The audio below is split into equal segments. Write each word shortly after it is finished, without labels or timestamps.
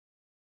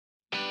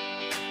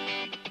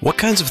What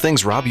kinds of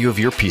things rob you of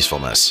your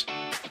peacefulness?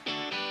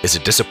 Is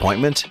it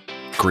disappointment,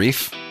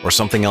 grief, or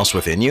something else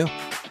within you?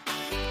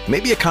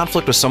 Maybe a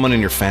conflict with someone in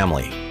your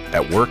family,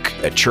 at work,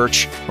 at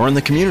church, or in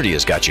the community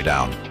has got you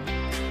down.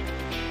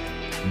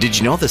 Did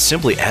you know that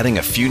simply adding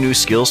a few new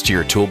skills to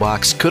your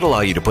toolbox could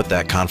allow you to put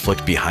that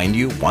conflict behind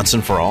you once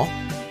and for all?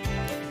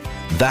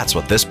 That's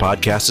what this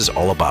podcast is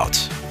all about.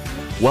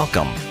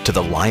 Welcome to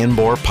the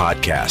Lionboar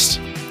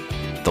Podcast.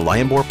 The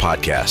Lionboar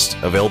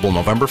Podcast, available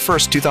November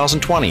 1st,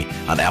 2020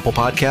 on Apple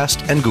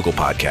Podcast and Google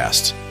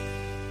Podcast.